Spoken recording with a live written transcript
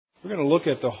We're going to look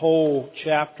at the whole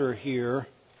chapter here.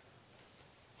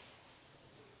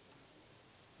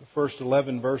 The first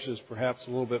 11 verses perhaps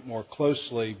a little bit more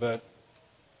closely, but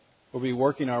we'll be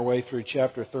working our way through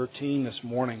chapter 13 this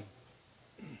morning.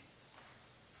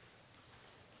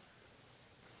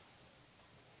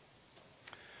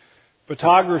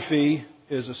 Photography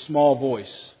is a small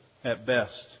voice at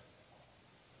best,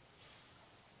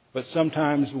 but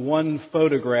sometimes one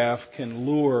photograph can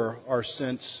lure our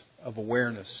sense of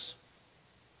awareness.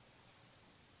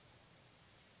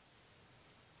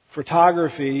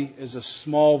 Photography is a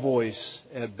small voice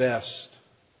at best,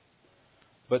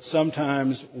 but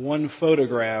sometimes one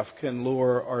photograph can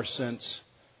lure our sense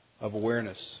of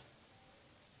awareness.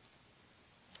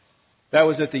 That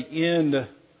was at the end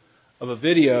of a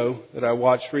video that I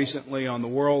watched recently on the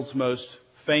world's most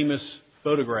famous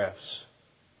photographs.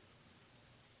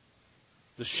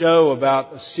 The show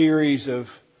about a series of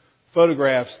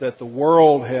photographs that the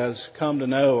world has come to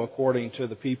know according to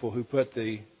the people who put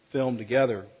the film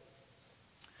together.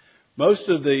 Most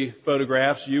of the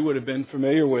photographs you would have been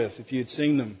familiar with if you'd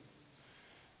seen them.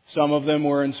 Some of them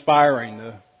were inspiring.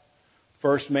 The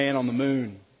first man on the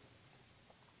moon.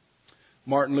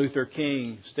 Martin Luther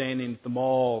King standing at the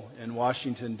mall in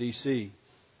Washington, D.C.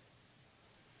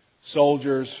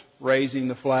 Soldiers raising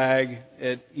the flag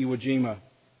at Iwo Jima.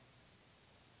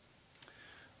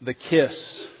 The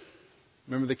kiss.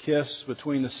 Remember the kiss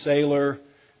between the sailor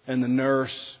and the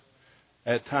nurse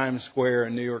at Times Square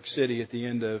in New York City at the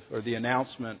end of, or the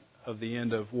announcement of the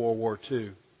end of World War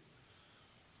II.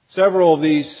 Several of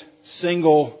these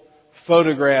single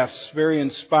photographs, very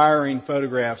inspiring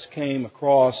photographs, came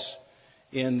across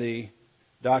in the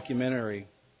documentary.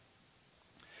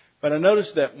 But I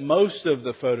noticed that most of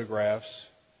the photographs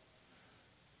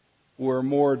were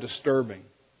more disturbing.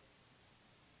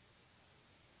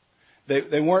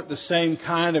 They weren't the same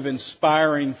kind of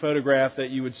inspiring photograph that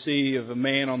you would see of a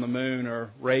man on the moon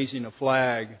or raising a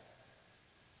flag.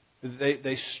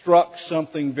 They struck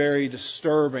something very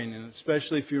disturbing, and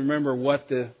especially if you remember what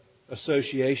the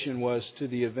association was to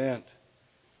the event.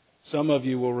 Some of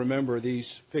you will remember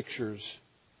these pictures.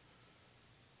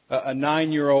 A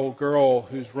 9-year-old girl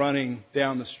who's running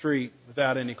down the street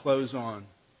without any clothes on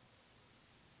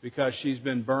because she's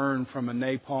been burned from a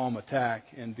napalm attack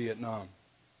in Vietnam.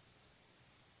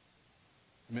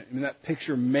 I mean, that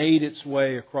picture made its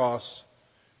way across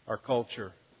our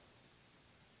culture.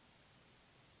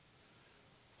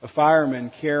 A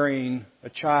fireman carrying a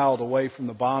child away from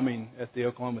the bombing at the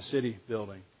Oklahoma City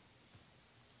building.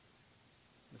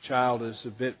 The child is a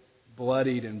bit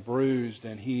bloodied and bruised,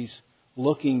 and he's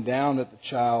looking down at the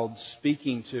child,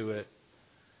 speaking to it.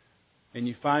 And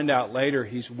you find out later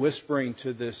he's whispering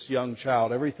to this young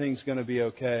child, everything's going to be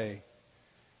okay.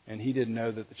 And he didn't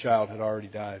know that the child had already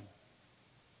died.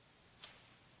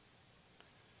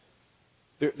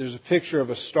 There's a picture of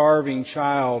a starving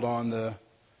child on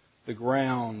the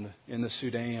ground in the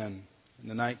Sudan in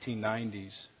the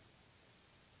 1990s,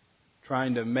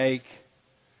 trying to make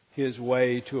his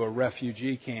way to a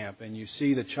refugee camp. And you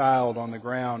see the child on the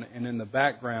ground, and in the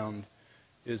background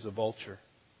is a vulture.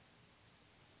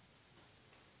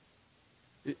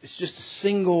 It's just a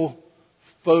single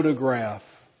photograph,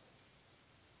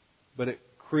 but it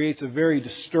creates a very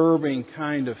disturbing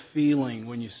kind of feeling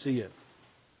when you see it.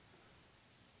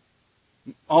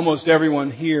 Almost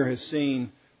everyone here has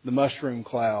seen the mushroom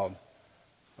cloud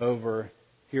over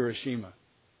Hiroshima.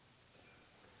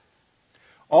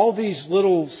 All these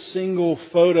little single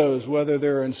photos, whether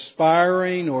they're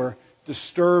inspiring or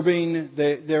disturbing,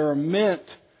 they're meant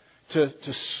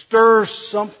to stir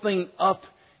something up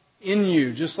in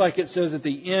you. Just like it says at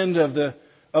the end of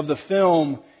the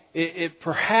film,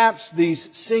 perhaps these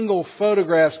single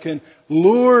photographs can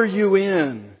lure you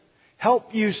in.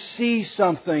 Help you see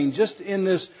something just in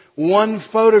this one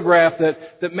photograph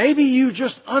that maybe you're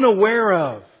just unaware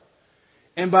of.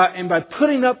 And by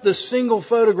putting up this single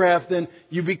photograph, then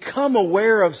you become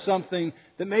aware of something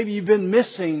that maybe you've been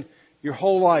missing your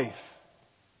whole life.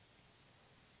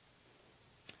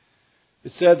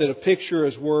 It's said that a picture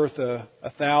is worth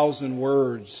 1,000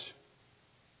 words.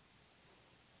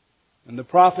 And the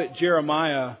prophet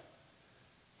Jeremiah,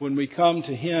 when we come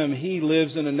to him, he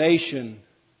lives in a nation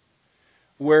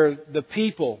where the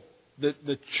people,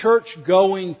 the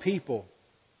church-going people,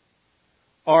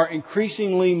 are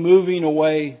increasingly moving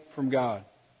away from God.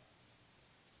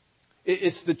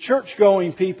 It's the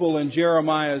church-going people in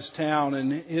Jeremiah's town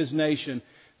and his nation.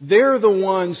 They're the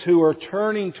ones who are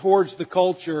turning towards the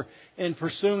culture and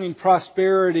pursuing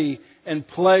prosperity and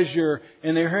pleasure.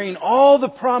 And they're hearing all the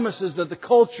promises that the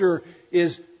culture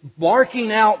is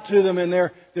barking out to them, and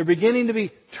they're beginning to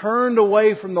be turned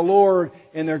away from the Lord,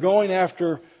 and they're going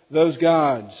after those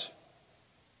gods.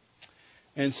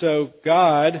 And so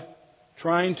God,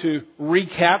 trying to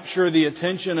recapture the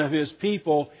attention of His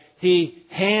people, He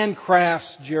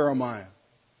handcrafts Jeremiah.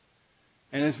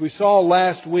 And as we saw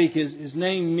last week, his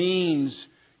name means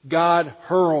God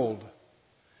hurled.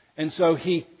 And so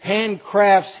He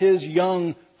handcrafts His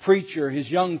young preacher, His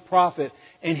young prophet,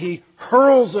 and He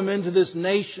hurls him into this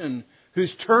nation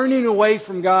who's turning away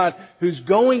from God, who's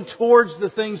going towards the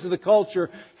things of the culture,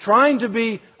 trying to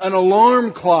be an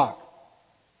alarm clock.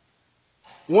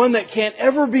 One that can't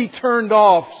ever be turned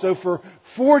off. So for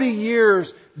 40 years,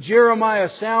 Jeremiah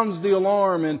sounds the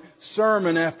alarm in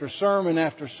sermon after sermon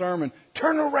after sermon.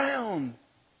 Turn around.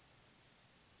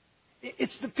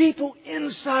 It's the people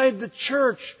inside the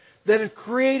church that are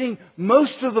creating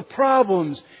most of the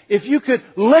problems. If you could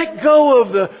let go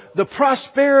of the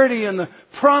prosperity and the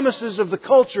promises of the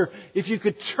culture, if you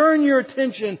could turn your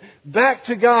attention back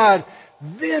to God,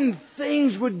 then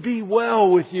things would be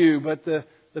well with you. But the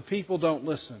people don't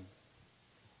listen.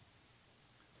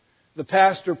 The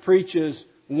pastor preaches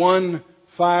one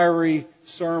fiery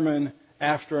sermon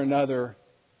after another,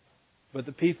 but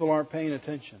the people aren't paying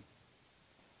attention.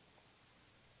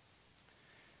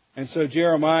 And so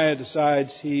Jeremiah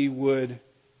decides he would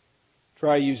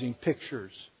try using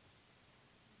pictures.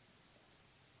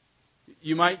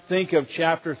 You might think of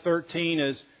chapter 13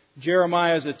 as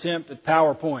Jeremiah's attempt at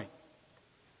PowerPoint.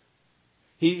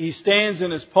 He stands in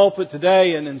his pulpit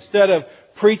today, and instead of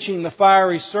preaching the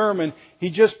fiery sermon, he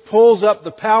just pulls up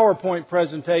the PowerPoint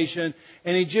presentation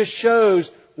and he just shows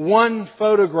one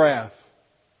photograph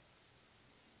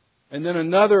and then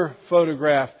another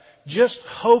photograph, just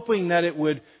hoping that it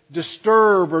would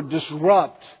disturb or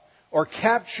disrupt or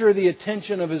capture the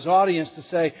attention of his audience to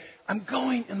say, I'm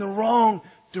going in the wrong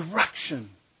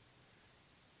direction.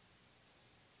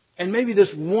 And maybe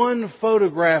this one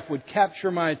photograph would capture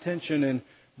my attention and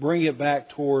bring it back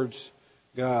towards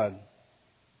God.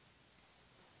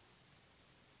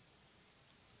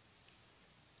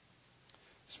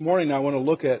 This morning I want to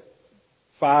look at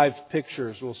 5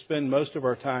 pictures. We'll spend most of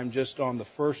our time just on the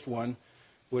first one,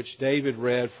 which David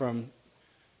read from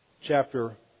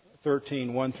chapter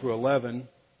 13, 1 through 11.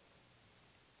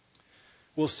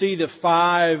 We'll see the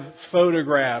 5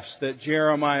 photographs that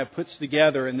Jeremiah puts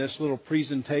together in this little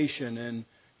presentation in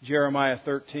Jeremiah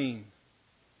 13.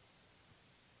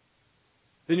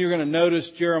 Then you're going to notice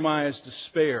Jeremiah's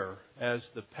despair as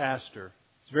the pastor.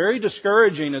 It's very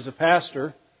discouraging as a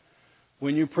pastor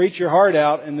when you preach your heart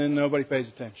out and then nobody pays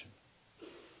attention.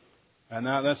 And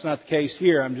now that's not the case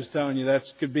here. I'm just telling you that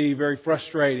could be very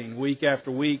frustrating week after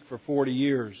week for 40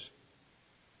 years.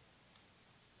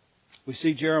 We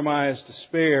see Jeremiah's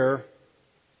despair,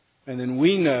 and then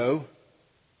we know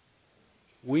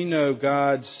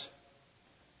God's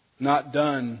not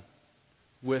done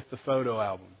with the photo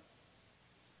album.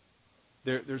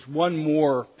 There's one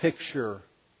more picture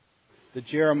that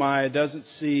Jeremiah doesn't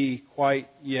see quite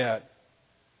yet.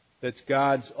 That's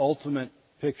God's ultimate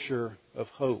picture of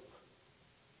hope.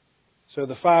 So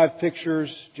the 5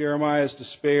 pictures, Jeremiah's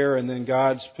despair and then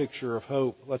God's picture of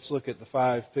hope. Let's look at the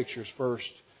 5 pictures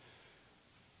first.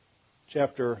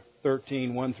 Chapter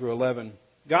 13, 1 through 11.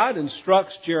 God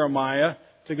instructs Jeremiah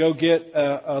to go get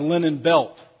a linen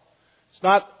belt. It's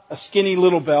not a skinny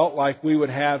little belt like we would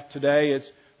have today. It's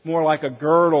more like a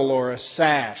girdle or a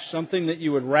sash, something that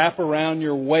you would wrap around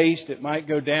your waist. It might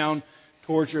go down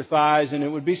towards your thighs, and it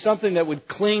would be something that would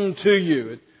cling to you.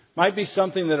 It might be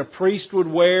something that a priest would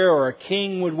wear or a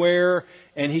king would wear,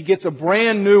 and he gets a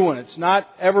brand new one. It's not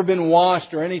ever been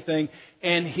washed or anything,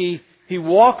 and he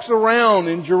walks around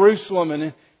in Jerusalem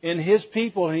and in his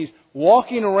people, and he's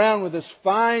walking around with this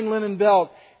fine linen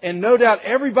belt, and no doubt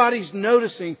everybody's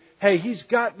noticing, hey, he's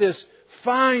got this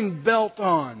fine belt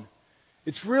on.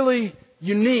 It's really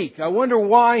unique. I wonder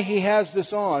why he has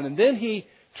this on. And then he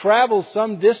travels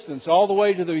some distance all the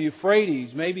way to the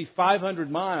Euphrates, maybe 500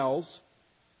 miles.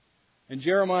 And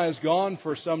Jeremiah's gone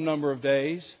for some number of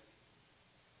days.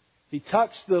 He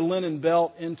tucks the linen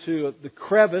belt into the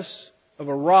crevice of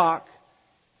a rock,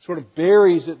 sort of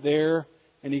buries it there,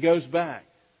 and he goes back.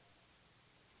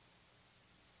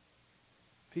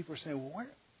 People are saying, well,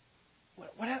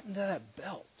 what happened to that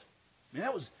belt? I mean,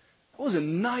 that was a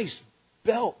nice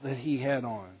belt that he had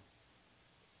on.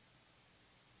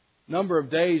 Number of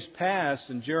days pass,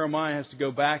 and Jeremiah has to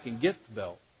go back and get the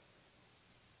belt.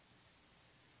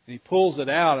 And he pulls it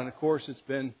out, and of course it's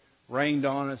been rained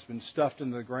on, it's been stuffed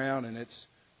into the ground, and it's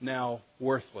now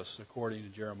worthless, according to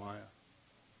Jeremiah.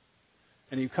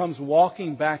 And he comes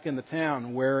walking back in the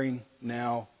town wearing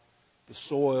now the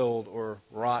soiled or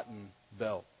rotten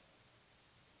belt.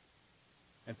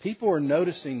 And people are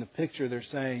noticing the picture. They're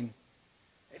saying,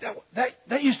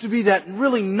 that used to be that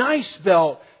really nice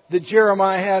belt that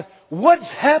Jeremiah had. What's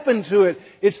happened to it?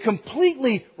 It's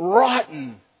completely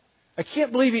rotten. I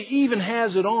can't believe he even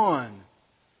has it on.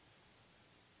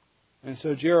 And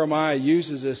so Jeremiah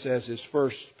uses this as his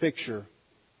first picture.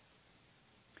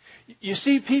 You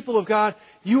see, people of God,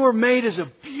 you are made as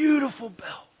a beautiful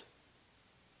belt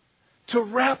to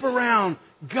wrap around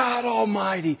God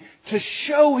Almighty, to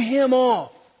show Him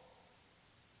off.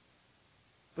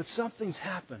 But something's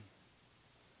happened.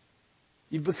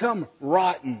 You've become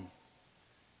rotten.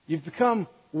 You've become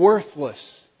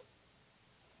worthless.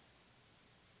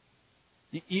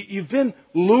 You've been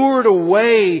lured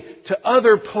away to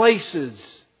other places.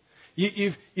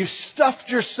 You've stuffed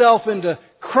yourself into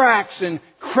cracks and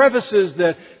crevices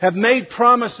that have made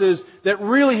promises that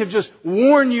really have just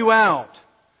worn you out.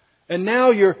 And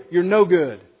now you're no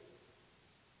good.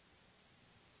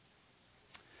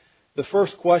 The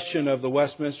first question of the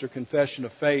Westminster Confession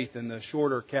of Faith in the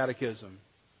Shorter Catechism,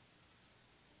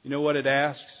 you know what it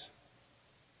asks?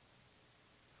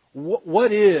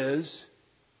 What is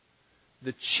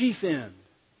the chief end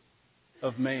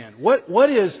of man? What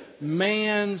is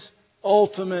man's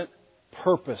ultimate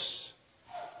purpose?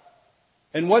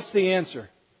 And what's the answer?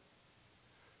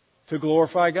 To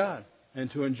glorify God and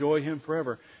to enjoy Him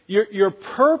forever. Your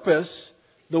purpose,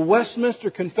 the Westminster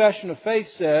Confession of Faith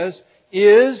says,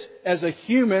 is, as a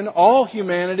human, all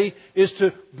humanity, is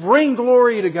to bring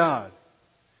glory to God.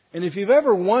 And if you've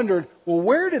ever wondered, well,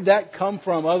 where did that come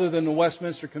from other than the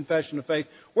Westminster Confession of Faith?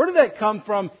 Where did that come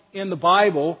from in the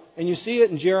Bible? And you see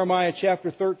it in Jeremiah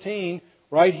chapter 13,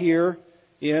 right here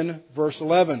in verse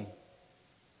 11.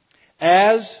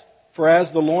 As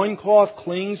the loincloth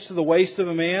clings to the waist of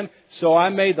a man, so I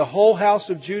made the whole house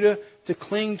of Judah to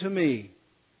cling to me,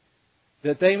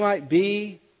 that they might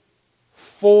be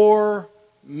for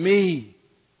me.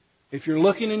 If you're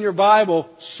looking in your Bible,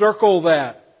 circle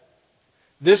that.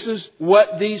 This is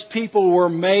what these people were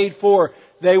made for.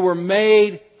 They were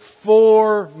made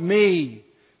for me,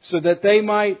 so that they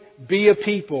might be a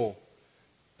people.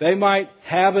 They might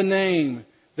have a name.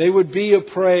 They would be a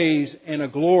praise and a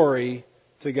glory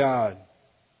to God.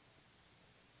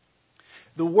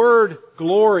 The word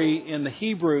glory in the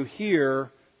Hebrew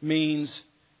here means,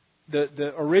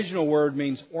 the original word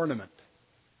means ornament.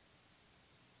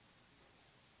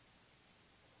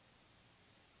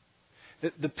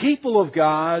 The people of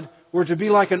God were to be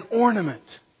like an ornament.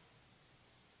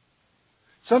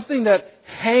 Something that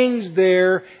hangs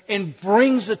there and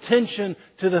brings attention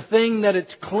to the thing that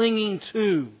it's clinging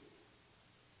to.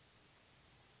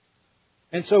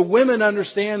 And so women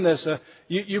understand this.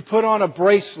 You put on a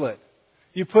bracelet.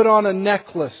 You put on a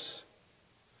necklace.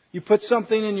 You put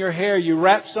something in your hair. You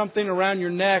wrap something around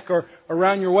your neck or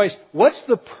around your waist. What's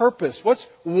the purpose? What's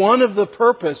one of the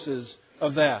purposes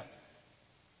of that?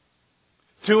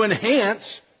 To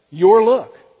enhance your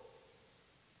look.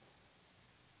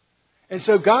 And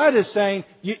so God is saying,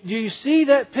 do you see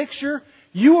that picture?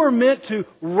 You are meant to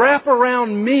wrap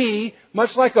around me,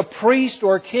 much like a priest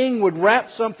or a king would wrap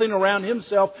something around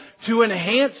himself to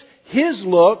enhance his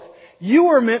look. You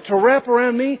are meant to wrap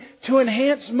around me to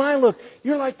enhance my look.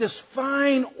 You're like this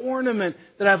fine ornament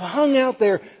that I've hung out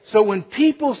there. So when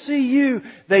people see you,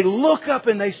 they look up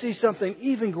and they see something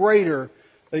even greater.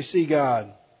 They see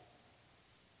God.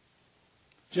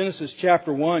 Genesis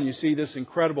chapter 1, you see this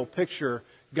incredible picture.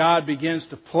 God begins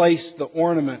to place the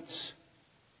ornaments.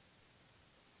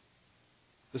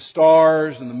 The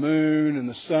stars and the moon and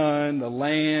the sun, the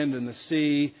land and the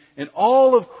sea, and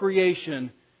all of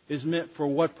creation is meant for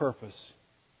what purpose?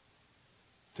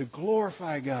 To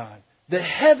glorify God. The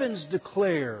heavens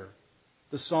declare,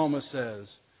 the psalmist says,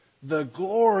 the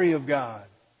glory of God.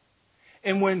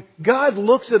 And when God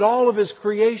looks at all of His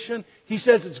creation, He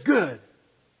says it's good.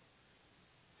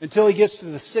 Until He gets to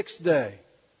the sixth day.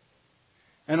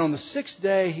 And on the sixth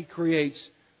day, He creates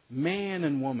man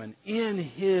and woman in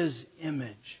His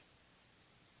image.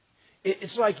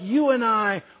 It's like you and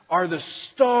I are the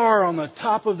star on the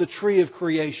top of the tree of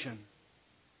creation.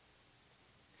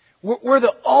 We're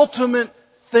the ultimate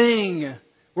thing.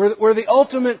 We're the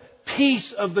ultimate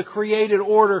piece of the created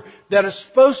order that is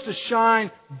supposed to shine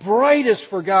brightest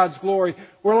for God's glory.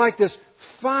 We're like this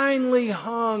finely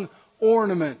hung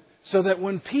ornament, so that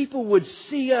when people would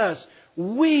see us,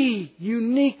 we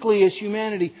uniquely as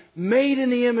humanity, made in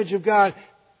the image of God,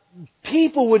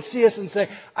 people would see us and say,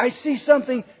 I see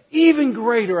something even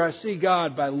greater. I see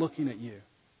God by looking at you.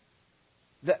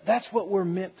 That's what we're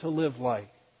meant to live like.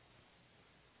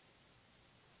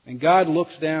 And God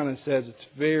looks down and says, it's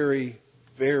very,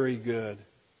 very good.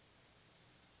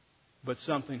 But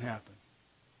something happened.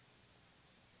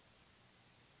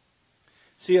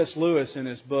 C.S. Lewis, in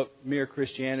his book Mere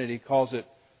Christianity, calls it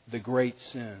the great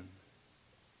sin.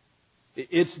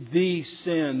 It's the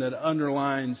sin that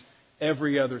underlines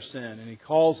every other sin. And he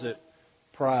calls it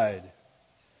pride.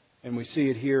 And we see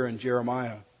it here in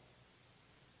Jeremiah.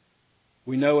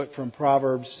 We know it from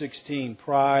Proverbs 16.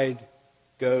 Pride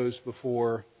goes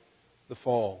before the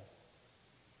fall.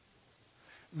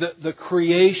 The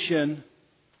creation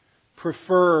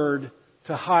preferred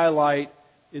to highlight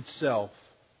itself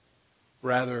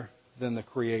rather than the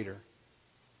Creator.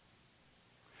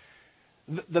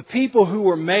 The people who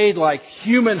were made like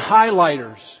human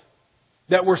highlighters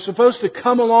that were supposed to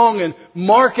come along and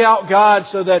mark out God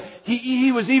so that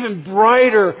He was even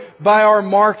brighter by our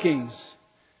markings.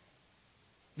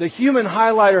 The human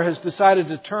highlighter has decided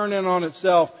to turn in on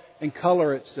itself and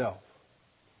color itself.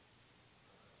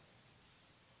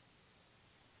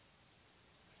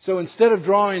 So instead of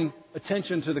drawing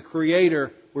attention to the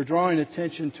Creator, we're drawing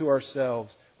attention to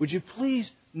ourselves. Would you please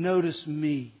notice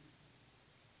me?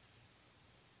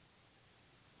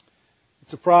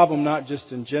 It's a problem not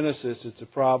just in Genesis, it's a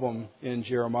problem in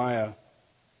Jeremiah.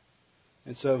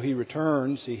 And so he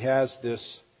returns, he has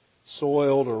this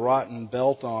soiled or rotten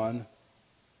belt on.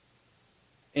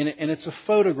 And it's a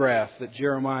photograph that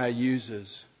Jeremiah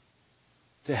uses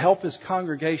to help his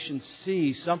congregation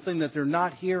see something that they're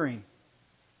not hearing.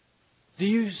 Do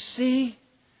you see?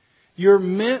 You're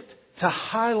meant to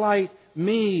highlight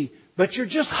me, but you're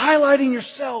just highlighting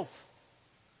yourself.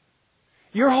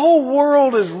 Your whole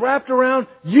world is wrapped around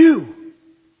you.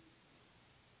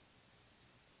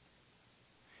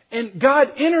 And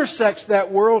God intersects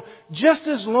that world just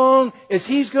as long as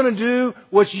He's going to do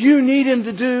what you need Him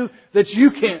to do that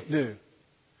you can't do.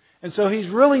 And so He's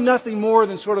really nothing more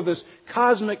than sort of this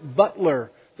cosmic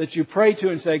butler that you pray to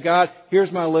and say, God,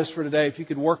 here's my list for today. If you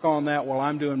could work on that while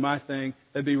I'm doing my thing,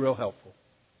 that'd be real helpful.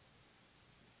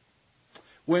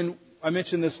 When I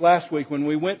mentioned this last week, when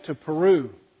we went to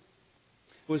Peru,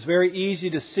 it was very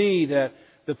easy to see that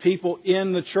the people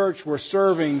in the church were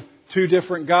serving two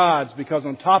different gods, because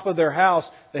on top of their house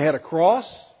they had a cross,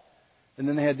 and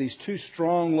then they had these two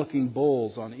strong-looking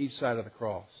bulls on each side of the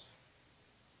cross.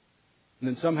 And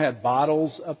then some had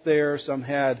bottles up there, some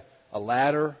had a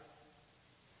ladder.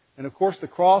 And of course the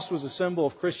cross was a symbol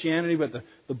of Christianity, but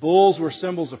the bulls were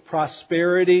symbols of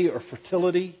prosperity or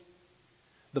fertility.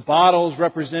 The bottles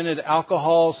represented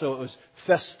alcohol, so it was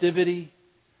festivity.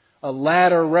 A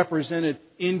ladder represented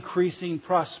increasing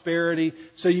prosperity.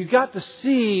 So you got to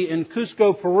see in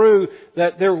Cusco, Peru,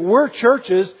 that there were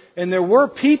churches and there were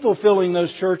people filling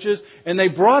those churches, and they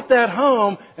brought that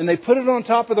home and they put it on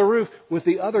top of the roof with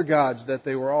the other gods that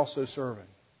they were also serving.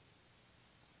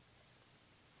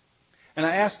 And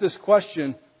I asked this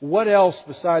question, what else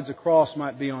besides a cross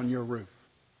might be on your roof?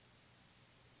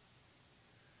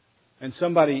 And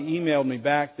somebody emailed me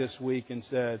back this week and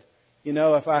said, you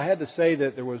know, if I had to say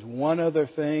that there was one other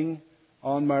thing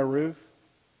on my roof,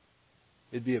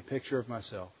 it'd be a picture of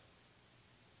myself.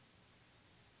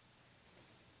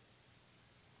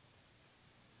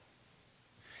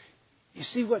 You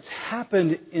see what's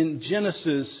happened in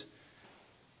Genesis.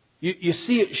 You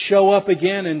see it show up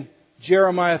again in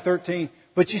Jeremiah 13,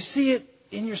 but you see it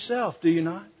in yourself, do you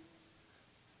not?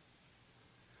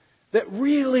 That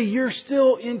really you're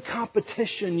still in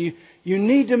competition. You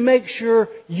need to make sure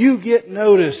you get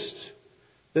noticed.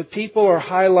 That people are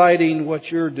highlighting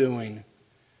what you're doing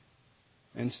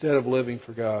instead of living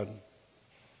for God.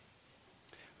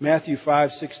 Matthew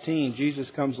 5:16, Jesus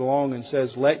comes along and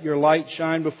says, "Let your light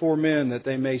shine before men, that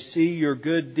they may see your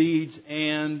good deeds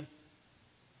and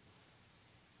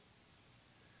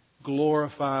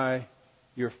glorify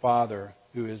your Father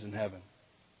who is in heaven."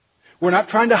 We're not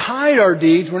trying to hide our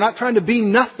deeds. We're not trying to be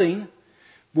nothing.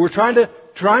 We're trying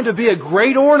to be a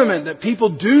great ornament that people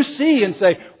do see and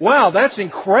say, wow, that's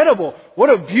incredible. What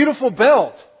a beautiful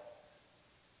belt.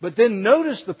 But then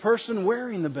notice the person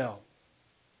wearing the belt.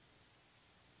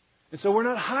 And so we're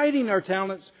not hiding our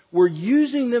talents. We're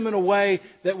using them in a way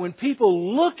that when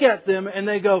people look at them and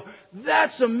they go,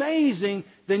 that's amazing,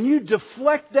 then you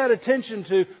deflect that attention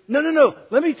to, no.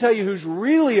 Let me tell you who's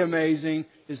really amazing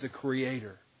is the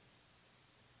Creator.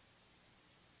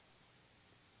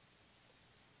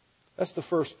 That's the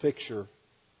first picture.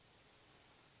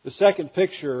 The second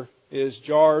picture is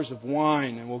jars of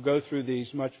wine, and we'll go through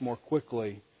these much more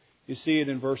quickly. You see it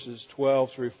in verses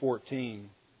 12 through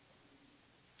 14.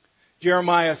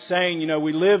 Jeremiah is saying,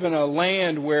 we live in a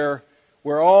land where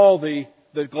all the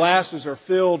glasses are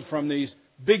filled from these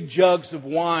big jugs of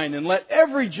wine, and let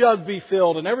every jug be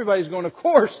filled. And everybody's going, of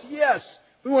course, yes,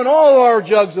 We want all our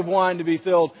jugs of wine to be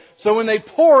filled. So when they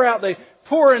pour out, they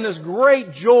pour in this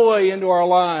great joy into our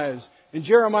lives. And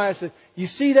Jeremiah said, you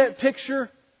see that picture?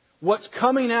 What's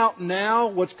coming out now,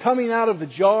 what's coming out of the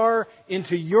jar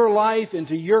into your life,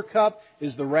 into your cup,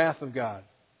 is the wrath of God.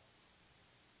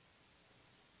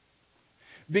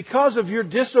 Because of your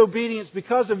disobedience,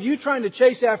 because of you trying to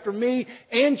chase after me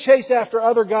and chase after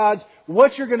other gods,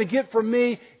 what you're going to get from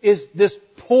me is this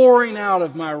pouring out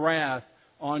of my wrath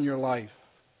on your life.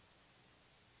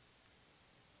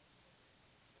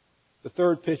 The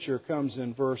third picture comes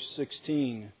in verse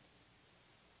 16.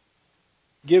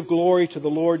 Give glory to the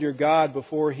Lord your God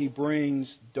before He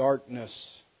brings darkness,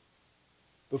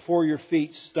 before your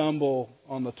feet stumble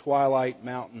on the twilight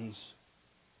mountains.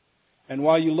 And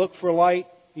while you look for light,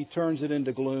 He turns it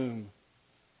into gloom,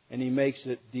 and He makes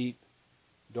it deep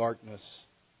darkness.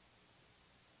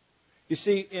 You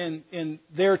see, in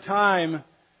their time,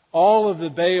 all of the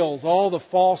Baals, all the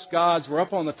false gods were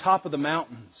up on the top of the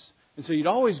mountains. And so you'd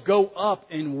always go up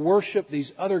and worship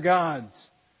these other gods.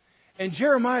 And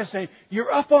Jeremiah is saying,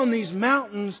 you're up on these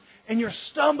mountains and you're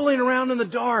stumbling around in the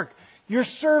dark. You're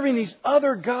serving these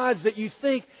other gods that you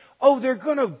think, oh, they're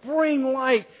going to bring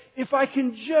light. If I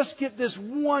can just get this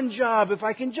one job, if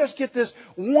I can just get this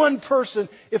one person,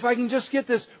 if I can just get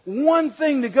this one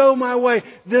thing to go my way,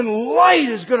 then light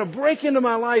is going to break into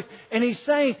my life. And He's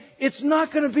saying, it's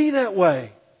not going to be that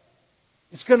way.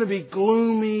 It's going to be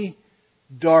gloomy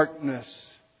darkness.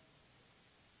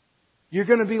 You're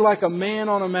going to be like a man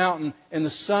on a mountain and the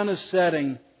sun is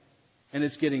setting and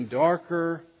it's getting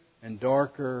darker and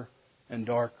darker and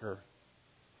darker.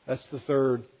 That's the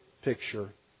third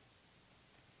picture.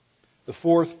 The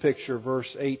fourth picture,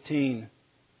 verse 18.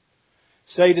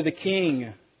 Say to the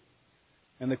king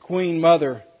and the queen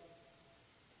mother,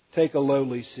 take a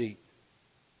lowly seat,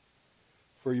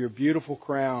 for your beautiful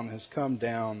crown has come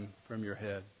down from your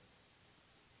head.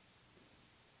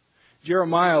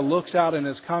 Jeremiah looks out in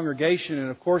his congregation,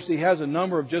 and of course he has a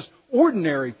number of just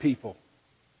ordinary people.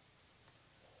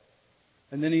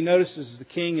 And then he notices the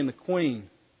king and the queen,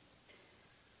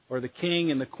 or the king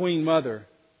and the queen mother.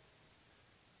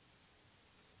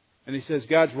 And he says,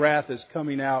 God's wrath is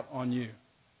coming out on you.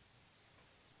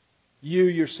 You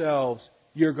yourselves,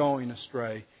 you're going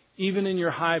astray. Even in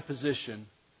your high position,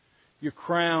 your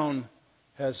crown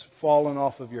has fallen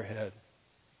off of your head.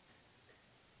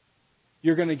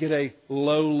 You're going to get a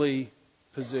lowly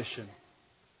position.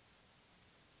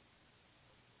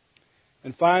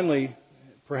 And finally,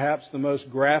 perhaps the most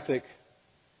graphic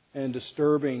and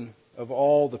disturbing of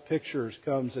all the pictures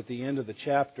comes at the end of the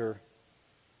chapter,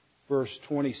 verse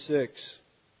 26.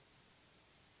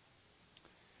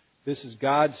 This is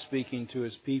God speaking to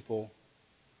His people.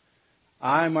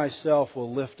 I myself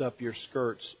will lift up your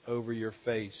skirts over your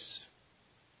face,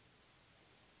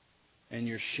 and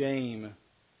your shame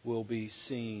will be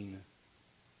seen.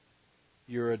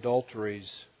 Your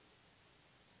adulteries,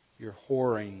 your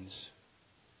whorings.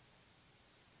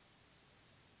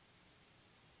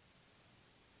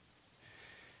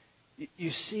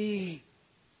 You see,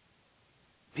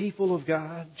 people of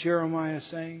God, Jeremiah is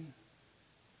saying,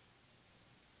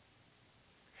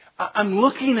 I'm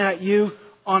looking at you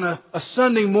on a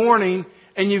Sunday morning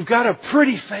and you've got a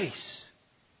pretty face.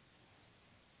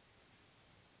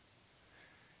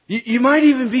 You might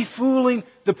even be fooling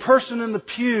the person in the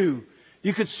pew.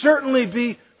 You could certainly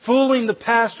be fooling the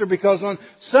pastor because on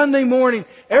Sunday morning,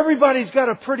 everybody's got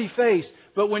a pretty face.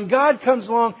 But when God comes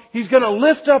along, He's going to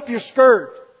lift up your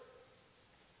skirt.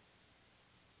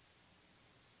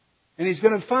 And He's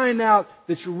going to find out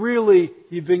that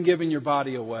you've been giving your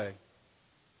body away.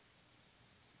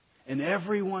 And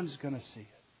everyone's going to see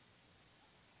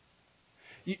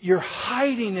it. You're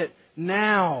hiding it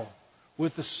now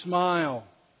with a smile,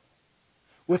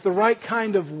 with the right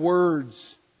kind of words,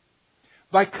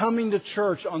 by coming to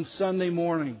church on Sunday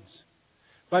mornings,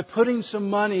 by putting some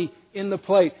money in the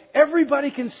plate.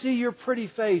 Everybody can see your pretty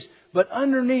face, but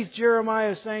underneath,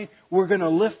 Jeremiah is saying, we're going to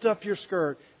lift up your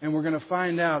skirt and we're going to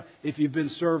find out if you've been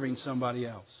serving somebody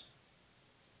else.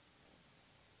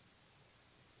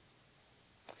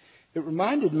 It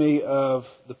reminded me of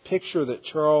the picture that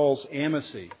Charles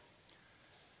Amacy,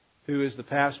 who is the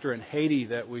pastor in Haiti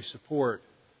that we support,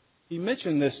 he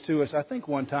mentioned this to us, I think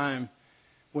one time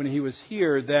when he was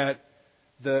here, that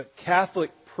the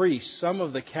Catholic priests, some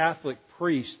of the Catholic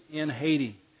priests in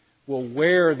Haiti will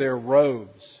wear their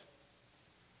robes,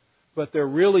 but they're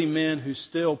really men who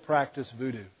still practice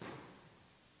voodoo.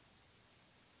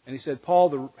 And he said,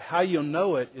 Paul, how you'll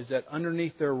know it is that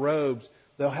underneath their robes,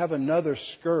 they'll have another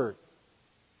skirt.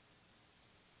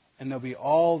 And there'll be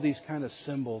all these kind of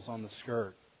symbols on the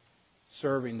skirt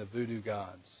serving the voodoo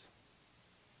gods.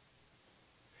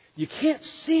 You can't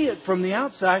see it from the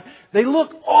outside. They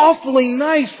look awfully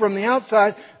nice from the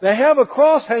outside. They have a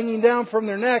cross hanging down from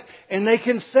their neck, and they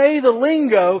can say the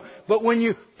lingo, but when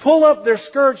you pull up their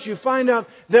skirts, you find out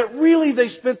that really they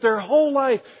spent their whole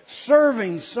life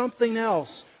serving something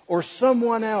else, or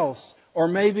someone else, or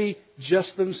maybe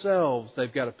just themselves.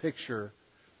 They've got a picture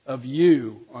of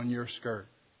you on your skirt.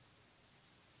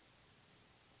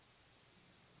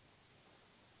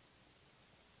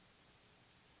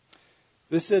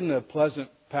 This isn't a pleasant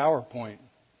PowerPoint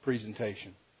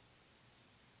presentation.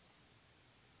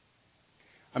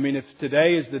 I mean, if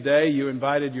today is the day you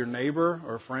invited your neighbor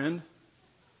or friend,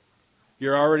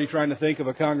 you're already trying to think of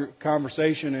a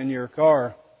conversation in your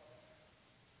car.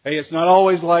 Hey, it's not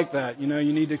always like that. You know,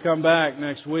 you need to come back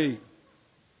next week.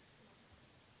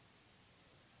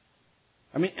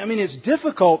 I mean, it's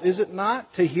difficult, is it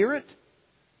not, to hear it?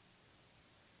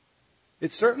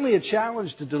 It's certainly a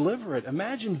challenge to deliver it.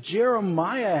 Imagine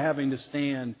Jeremiah having to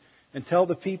stand and tell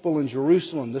the people in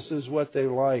Jerusalem this is what they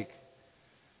like.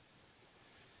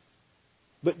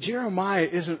 But Jeremiah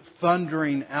isn't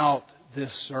thundering out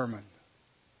this sermon.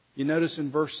 You notice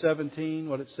in verse 17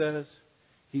 what it says?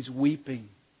 He's weeping.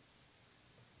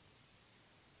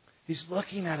 He's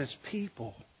looking at his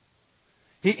people.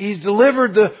 He's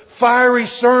delivered the fiery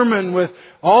sermon with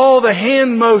all the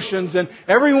hand motions, and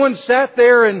everyone sat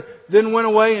there and then went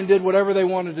away and did whatever they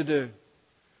wanted to do.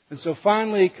 And so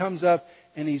finally he comes up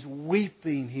and he's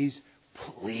weeping. He's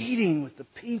pleading with the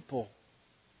people.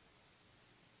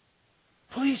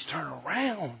 Please turn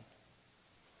around.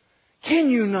 Can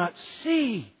you not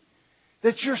see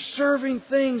that you're serving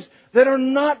things that are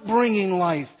not bringing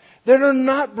life, that are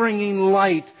not bringing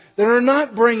light, that are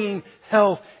not bringing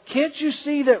health? Can't you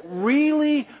see that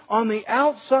really on the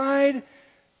outside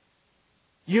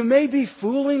you may be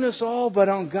fooling us all, but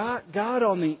on God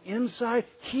on the inside,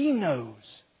 He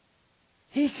knows.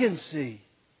 He can see.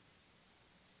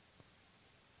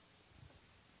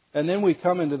 And then we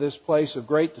come into this place of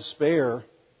great despair.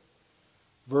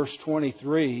 Verse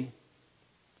 23.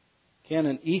 Can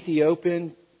an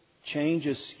Ethiopian change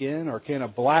his skin? Or can a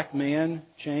black man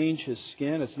change his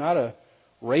skin? It's not a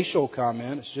racial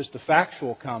comment. It's just a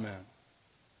factual comment.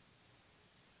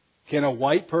 Can a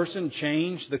white person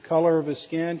change the color of his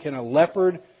skin? Can a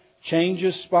leopard change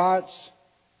his spots?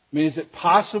 I mean, is it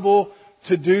possible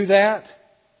to do that?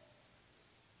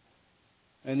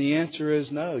 And the answer is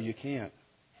no, you can't.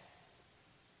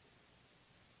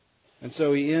 And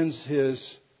so he ends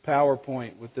his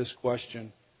PowerPoint with this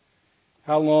question.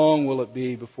 How long will it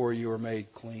be before you are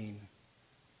made clean?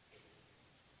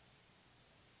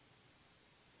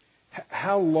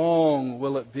 How long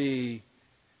will it be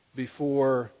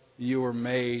before you are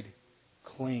made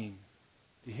clean?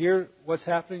 Do you hear what's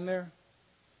happening there?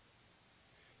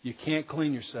 You can't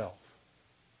clean yourself.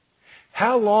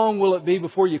 How long will it be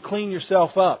before you clean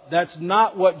yourself up? That's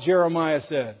not what Jeremiah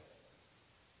said.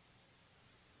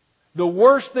 The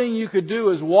worst thing you could do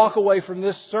is walk away from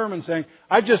this sermon saying,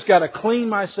 I just got to clean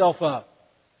myself up.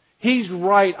 He's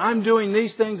right. I'm doing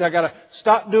these things. I got to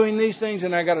stop doing these things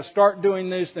and I got to start doing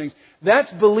these things.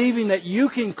 That's believing that you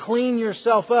can clean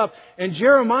yourself up. And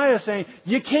Jeremiah is saying,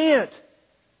 you can't.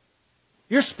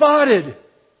 You're spotted.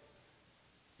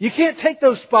 You can't take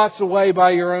those spots away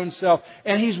by your own self.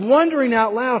 And he's wondering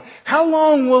out loud, how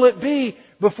long will it be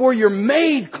before you're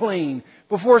made clean?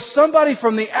 Before somebody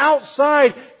from the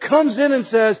outside comes in and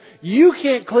says, you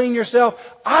can't clean yourself,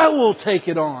 I will take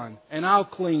it on and I'll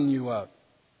clean you up.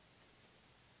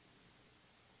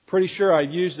 Pretty sure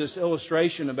I've used this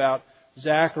illustration about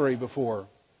Zachary before.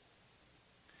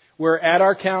 We're at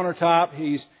our countertop.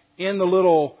 He's in the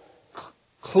little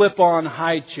clip-on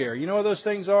high chair. You know what those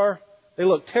things are? They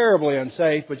look terribly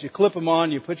unsafe, but you clip them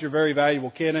on, you put your very valuable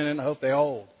kid in it and hope they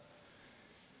hold.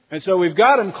 And so we've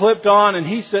got him clipped on and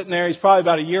he's sitting there. He's probably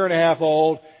about 1.5 years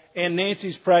old and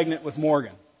Nancy's pregnant with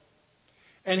Morgan.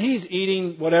 And he's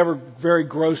eating whatever very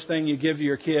gross thing you give to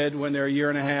your kid when they're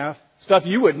 1.5 years. Stuff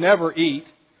you would never eat.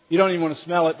 You don't even want to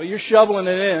smell it, but you're shoveling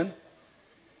it in.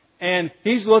 And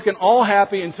he's looking all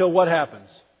happy until what happens?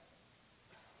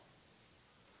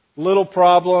 Little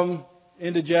problem,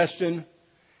 indigestion,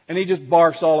 and he just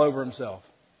barfs all over himself.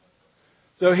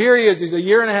 So here he is. He's 1.5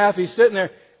 years. He's sitting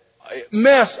there.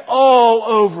 Mess all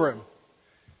over him.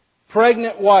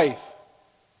 Pregnant wife,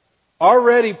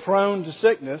 already prone to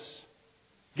sickness,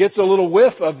 gets a little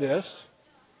whiff of this.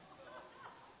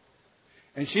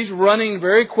 And she's running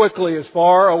very quickly as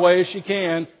far away as she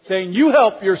can, saying, you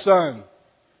help your son.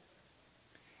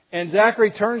 And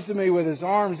Zachary turns to me with his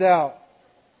arms out.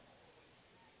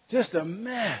 Just a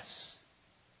mess.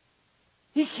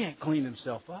 He can't clean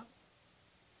himself up.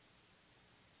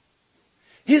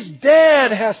 His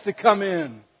dad has to come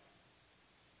in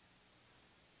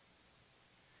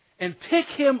and pick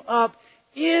him up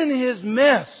in his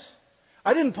mess.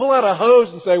 I didn't pull out a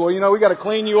hose and say, well, we got to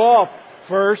clean you off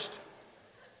first.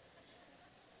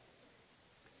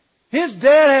 His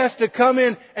dad has to come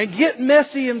in and get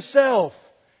messy himself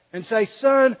and say,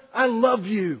 son, I love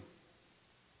you.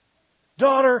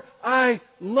 Daughter, I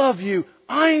love you.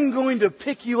 I'm going to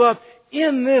pick you up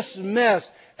in this mess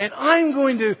and I'm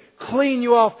going to clean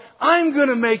you off. I'm going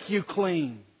to make you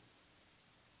clean.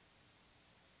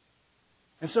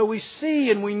 And so we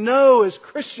see and we know as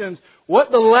Christians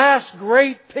what the last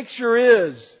great picture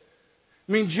is.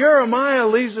 I mean, Jeremiah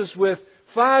leaves us with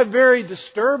 5 very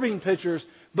disturbing pictures,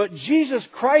 but Jesus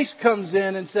Christ comes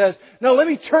in and says, no, let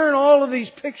me turn all of these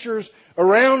pictures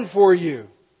around for you.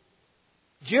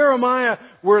 Jeremiah,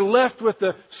 we're left with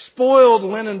the spoiled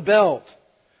linen belt.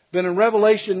 But in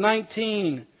Revelation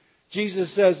 19,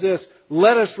 Jesus says this,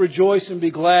 let us rejoice and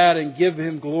be glad and give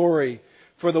Him glory.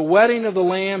 For the wedding of the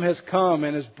Lamb has come,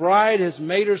 and His bride has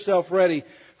made herself ready.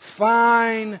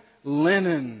 Fine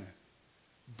linen,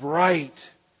 bright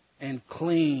and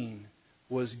clean,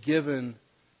 was given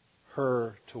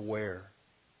her to wear.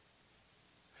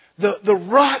 The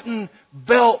rotten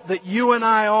belt that you and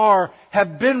I are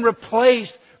have been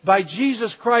replaced by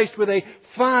Jesus Christ with a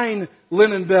fine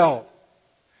linen belt.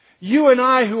 You and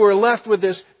I who are left with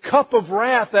this cup of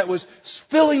wrath that was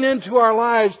spilling into our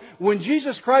lives, when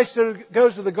Jesus Christ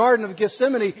goes to the Garden of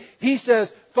Gethsemane, He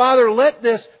says, Father, let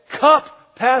this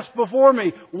cup pass before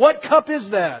me. What cup is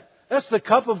that? That's the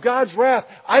cup of God's wrath.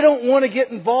 I don't want to get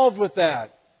involved with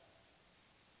that.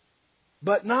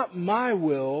 But not my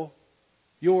will,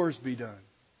 yours be done.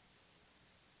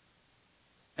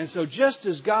 And so just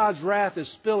as God's wrath is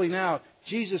spilling out,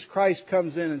 Jesus Christ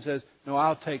comes in and says, no,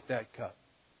 I'll take that cup.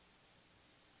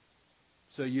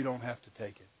 So you don't have to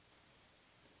take it.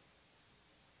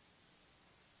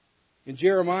 In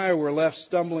Jeremiah, we're left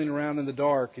stumbling around in the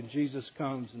dark, and Jesus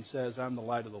comes and says, I'm the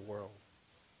light of the world.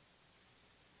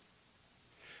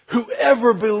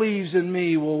 Whoever believes in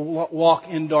me will walk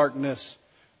in darkness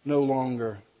no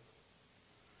longer.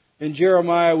 In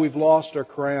Jeremiah, we've lost our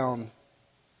crown.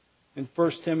 In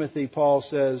 1 Timothy, Paul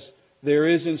says, there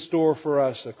is in store for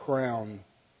us a crown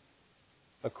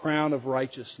of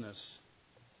righteousness,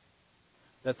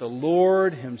 that the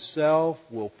Lord Himself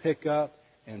will pick up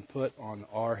and put on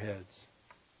our heads.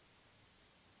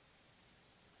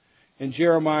 In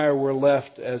Jeremiah, we're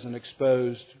left as an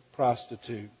exposed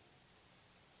prostitute.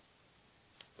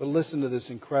 But listen to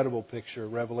this incredible picture,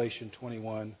 Revelation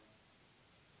 21.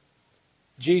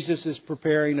 Jesus is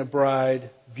preparing a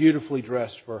bride beautifully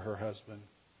dressed for her husband.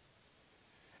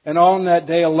 And on that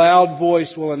day, a loud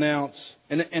voice will announce,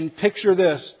 and picture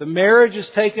this, the marriage has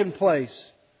taken place.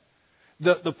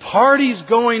 The party's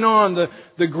going on.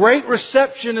 The great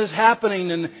reception is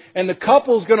happening. And the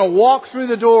couple's going to walk through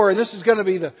the door. And this is going to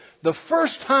be the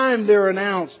first time they're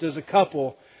announced as a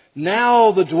couple.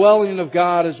 Now the dwelling of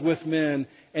God is with men.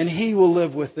 And He will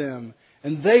live with them.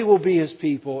 And they will be His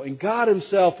people. And God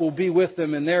Himself will be with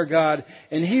them and their God.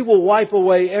 And He will wipe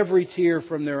away every tear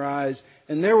from their eyes.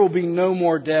 And there will be no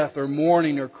more death or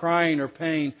mourning or crying or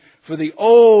pain. For the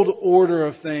old order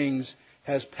of things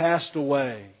has passed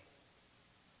away.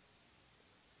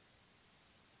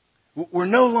 We're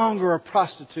no longer a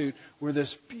prostitute. We're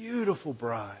this beautiful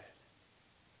bride.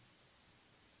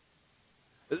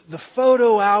 The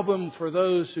photo album for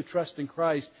those who trust in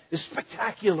Christ is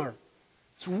spectacular.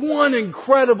 It's one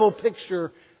incredible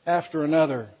picture after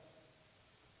another.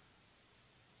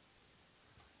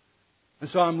 And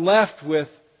so I'm left with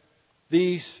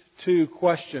these 2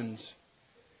 questions.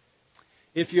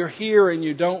 If you're here and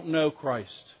you don't know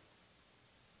Christ,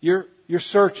 you're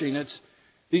searching.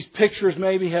 These pictures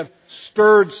maybe have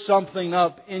stirred something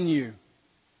up in you.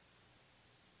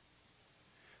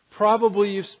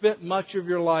 Probably you've spent much of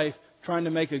your life trying to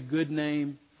make a good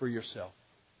name for yourself.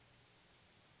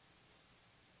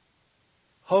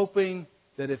 Hoping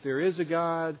that if there is a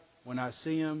God, when I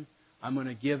see Him, I'm going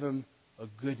to give Him a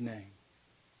good name.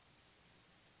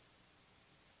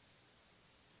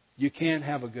 You can't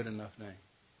have a good enough name.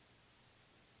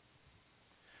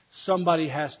 Somebody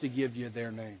has to give you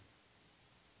their name.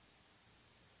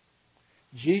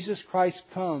 Jesus Christ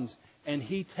comes and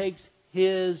He takes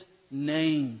His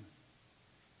name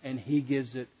and He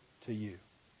gives it to you.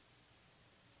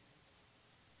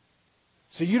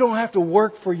 So you don't have to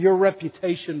work for your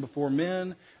reputation before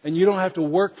men, and you don't have to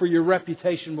work for your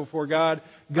reputation before God.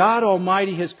 God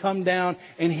Almighty has come down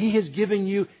and He has given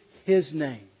you His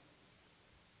name.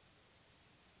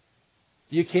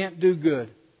 You can't do good.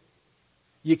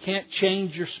 You can't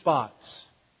change your spots.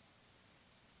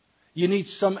 You need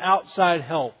some outside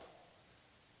help.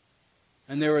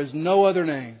 And there is no other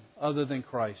name other than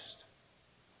Christ,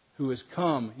 who has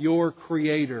come, your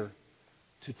Creator,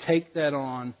 to take that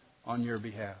on your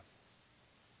behalf.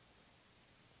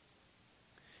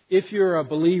 If you're a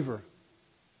believer,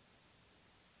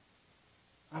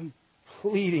 I'm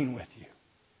pleading with you.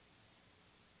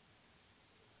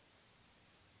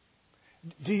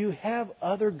 Do you have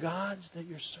other gods that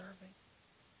you're serving?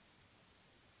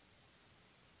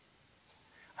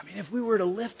 I mean, if we were to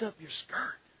lift up your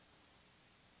skirt,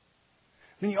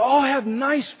 I mean, you all have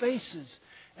nice faces,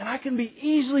 and I can be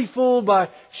easily fooled by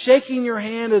shaking your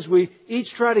hand as we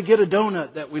each try to get a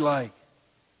donut that we like.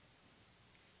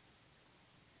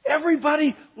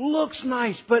 Everybody looks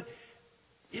nice, but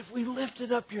if we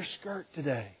lifted up your skirt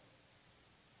today,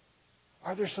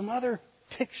 are there some other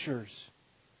pictures?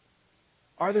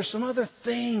 Are there some other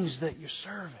things that you're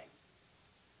serving?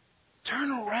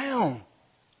 Turn around.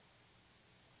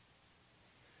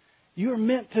 You're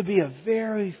meant to be a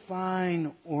very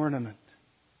fine ornament.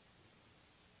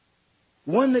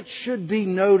 One that should be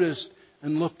noticed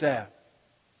and looked at.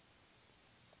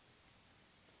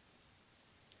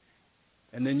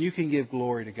 And then you can give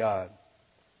glory to God.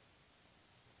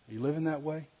 Are you living that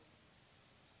way?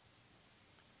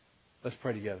 Let's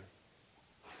pray together.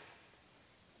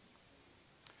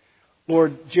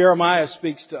 Lord, Jeremiah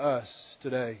speaks to us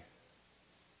today.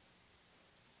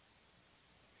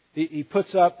 He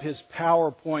puts up his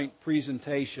PowerPoint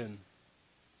presentation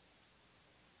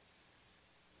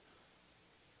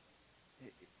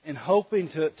and hoping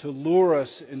to lure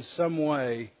us in some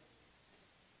way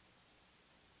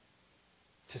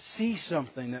to see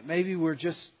something that maybe we're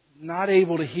just not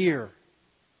able to hear.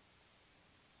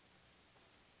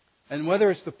 And whether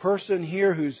it's the person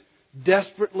here who's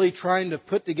desperately trying to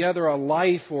put together a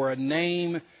life or a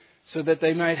name so that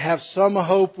they might have some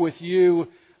hope with you,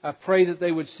 I pray that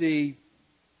they would see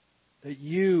that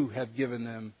you have given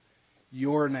them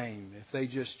your name if they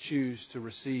just choose to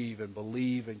receive and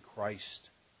believe in Christ.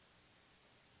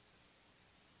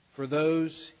 For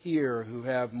those here who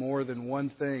have more than one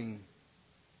thing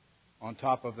on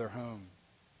top of their home,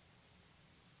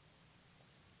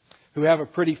 who have a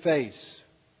pretty face,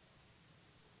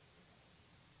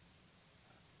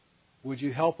 would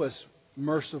you help us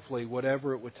mercifully,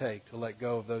 whatever it would take, to let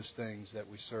go of those things that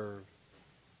we serve,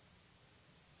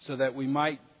 so that we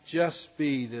might just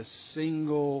be this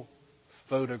single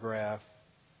photograph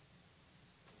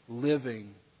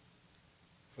living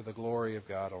for the glory of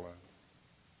God alone.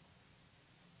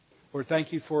 Lord,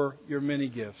 thank you for your many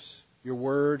gifts, your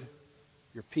Word,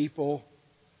 your people,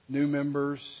 new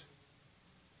members.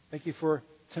 Thank you for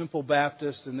Temple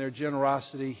Baptist and their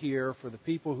generosity here, for the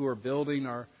people who are building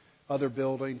our other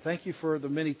building. Thank you for the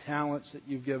many talents that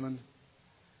you've given.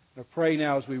 I pray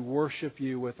now as we worship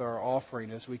you with our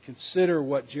offering, as we consider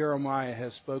what Jeremiah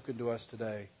has spoken to us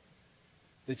today,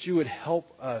 that you would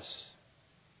help us.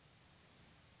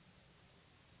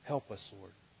 Help us,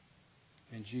 Lord.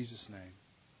 In Jesus' name,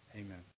 amen.